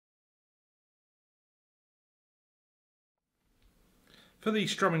For the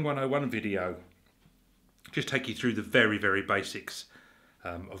Strumming 101 video, just take you through the very basics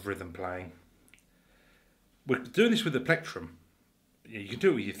of rhythm playing. We're doing this with the plectrum. You can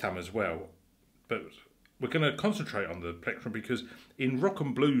do it with your thumb as well, but we're going to concentrate on the plectrum because in rock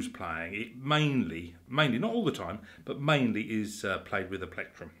and blues playing, it mainly, not all the time, but mainly is played with a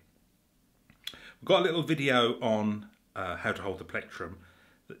plectrum. We've got a little video on how to hold the plectrum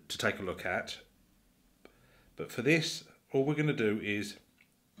to take a look at, but for this, all we're going to do is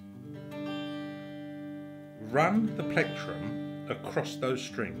run the plectrum across those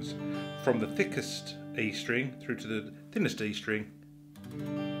strings, from the thickest E string through to the thinnest E string.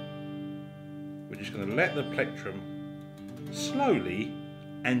 We're just going to let the plectrum slowly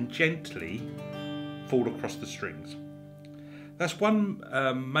and gently fall across the strings. That's one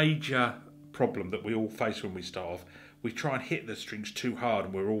major problem that we all face when we start off. We try and hit the strings too hard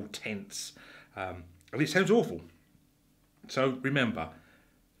and we're all tense. And it sounds awful. So remember,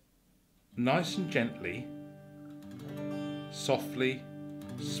 nice and gently, softly,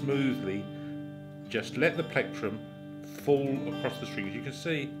 smoothly, just let the plectrum fall across the strings. You can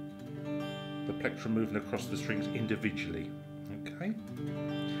see the plectrum moving across the strings individually. Okay?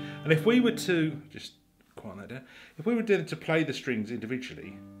 And if we were to, just quiet that down, if we were to play the strings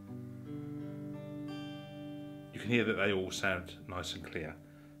individually, you can hear that they all sound nice and clear.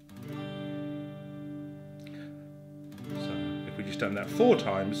 So if we just done that 4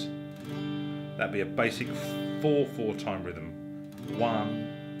 times, that'd be a basic 4/4 time rhythm.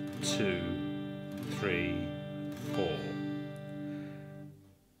 1, 2, 3, 4.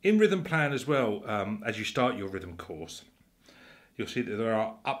 In rhythm playing as well, as you start your rhythm course, you'll see that there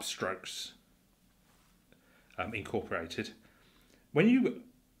are upstrokes incorporated. When you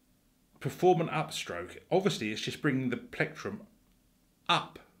perform an upstroke, obviously it's just bringing the plectrum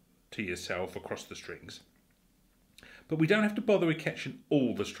up to yourself across the strings. But we don't have to bother with catching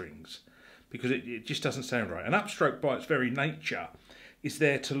all the strings because it just doesn't sound right. An upstroke by its very nature is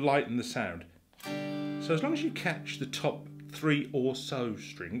there to lighten the sound. So as long as you catch the top 3 or so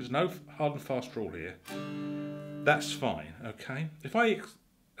strings, no hard and fast rule here, that's fine, okay? If I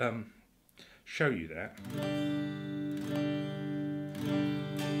show you that.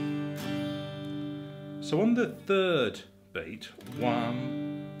 So on the 3rd beat,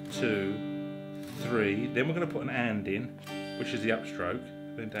 1, 2, 3, then we're going to put an and in, which is the upstroke,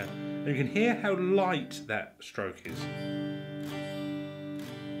 then down. And you can hear how light that stroke is.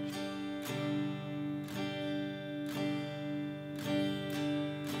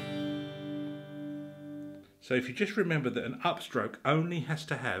 So if you just remember that an upstroke only has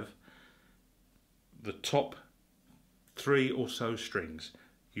to have the top 3 or so strings.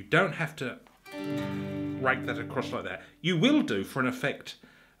 You don't have to rake that across like that. You will do for an effect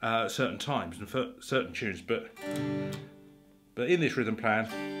certain times and for certain tunes, but in this rhythm plan,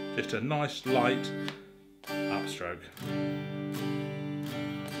 just a nice light upstroke.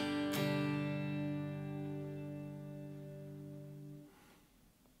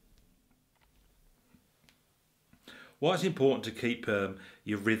 Why it's important to keep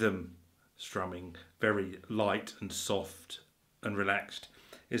your rhythm strumming very light and soft and relaxed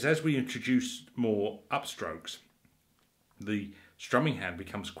is as we introduce more upstrokes, the strumming hand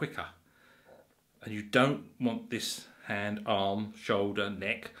becomes quicker. And you don't want this hand, arm, shoulder,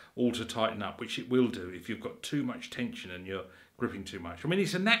 neck all to tighten up, which it will do if you've got too much tension and you're gripping too much. I mean,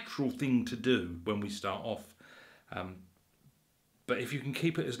 it's a natural thing to do when we start off. But if you can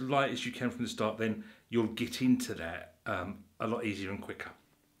keep it as light as you can from the start, then you'll get into that a lot easier and quicker.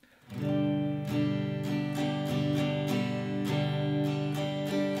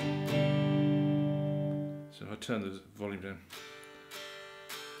 So if I turn the volume down,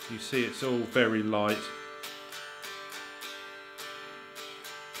 you see it's all very light.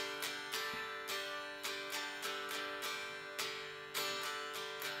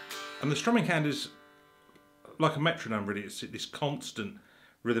 And the strumming hand is like a metronome, really. It's this constant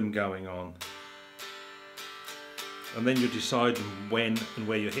rhythm going on. And then you're deciding when and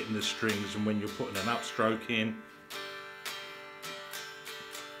where you're hitting the strings and when you're putting an upstroke in.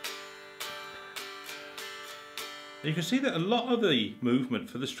 And you can see that a lot of the movement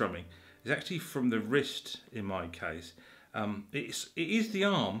for the strumming is actually from the wrist in my case. It is the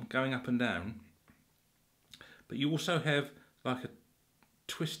arm going up and down, but you also have like a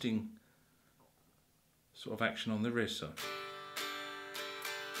twisting sort of action on the wrist. So.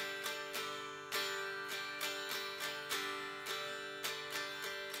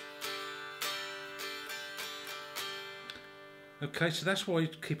 Okay, so that's why you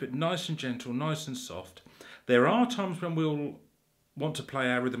keep it nice and gentle, nice and soft. There are times when we'll want to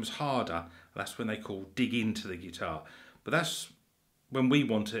play our rhythms harder. That's when they call dig into the guitar. But that's when we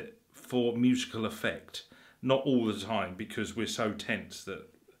want it for musical effect, not all the time, because we're so tense that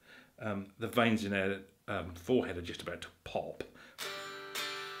the veins in our forehead are just about to pop.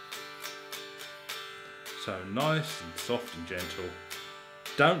 So nice and soft and gentle.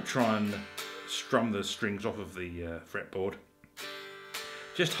 Don't try and strum the strings off of the fretboard.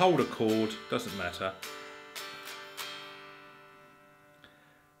 Just hold a chord, doesn't matter.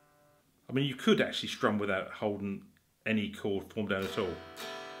 I mean, you could actually strum without holding any chord formed down at all,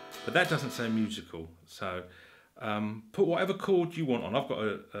 but that doesn't sound musical. So put whatever chord you want on. I've got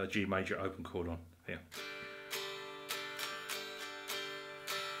a G major open chord on here.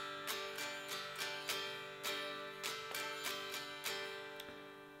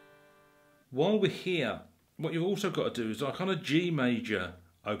 While we're here, what you've also got to do is, like on a G major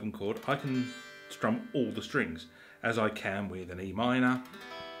open chord, I can strum all the strings, as I can with an E minor.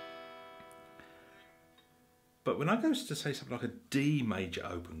 But when I go to say something like a D major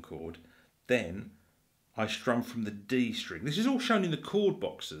open chord, then I strum from the D string. This is all shown in the chord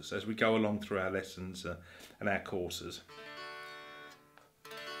boxes as we go along through our lessons and our courses.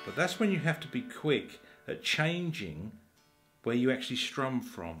 But that's when you have to be quick at changing where you actually strum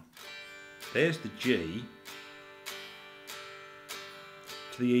from. There's the G.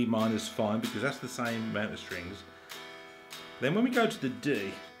 To the E minor is fine because that's the same amount of strings. Then when we go to the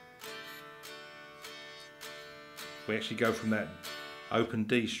D, we actually go from that open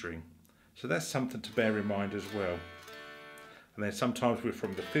D string. So that's something to bear in mind as well. And then sometimes we're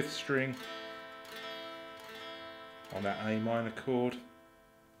from the 5th string on that A minor chord.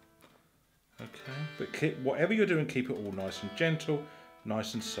 Okay, but keep, whatever you're doing, keep it all nice and gentle,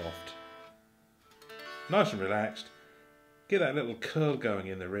 nice and soft. Nice and relaxed. Get that little curl going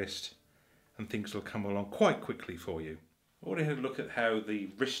in the wrist and things will come along quite quickly for you. I already had a look at how the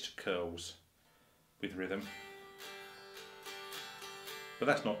wrist curls with rhythm. But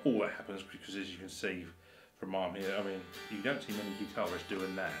that's not all that happens, because as you can see from my arm here, I mean, you don't see many guitarists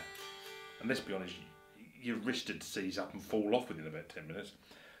doing that. And let's be honest, your wrist would seize up and fall off within about 10 minutes.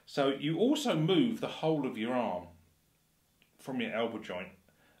 So you also move the whole of your arm from your elbow joint,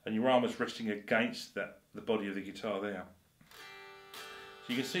 and your arm is resting against the body of the guitar there. So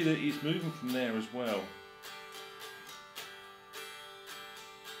you can see that it's moving from there as well.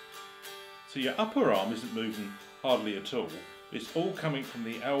 So your upper arm isn't moving hardly at all. It's all coming from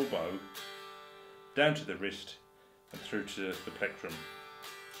the elbow down to the wrist and through to the plectrum.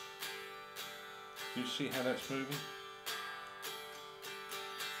 You see how that's moving?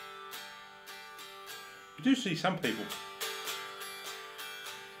 You do see some people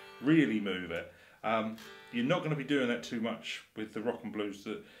really move it. You're not going to be doing that too much with the rock and blues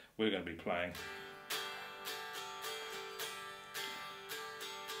that we're going to be playing.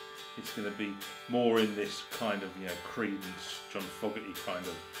 It's going to be more in this kind of, you know, Creedence, John Fogerty kind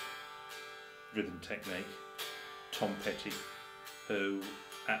of rhythm technique. Tom Petty, who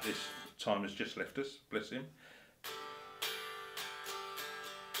at this time has just left us, bless him.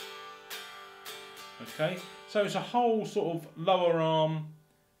 Okay, so it's a whole sort of lower arm,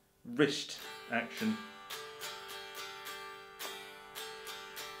 wrist action.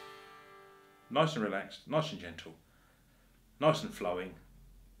 Nice and relaxed, nice and gentle, nice and flowing,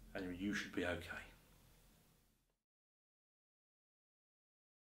 and you should be okay.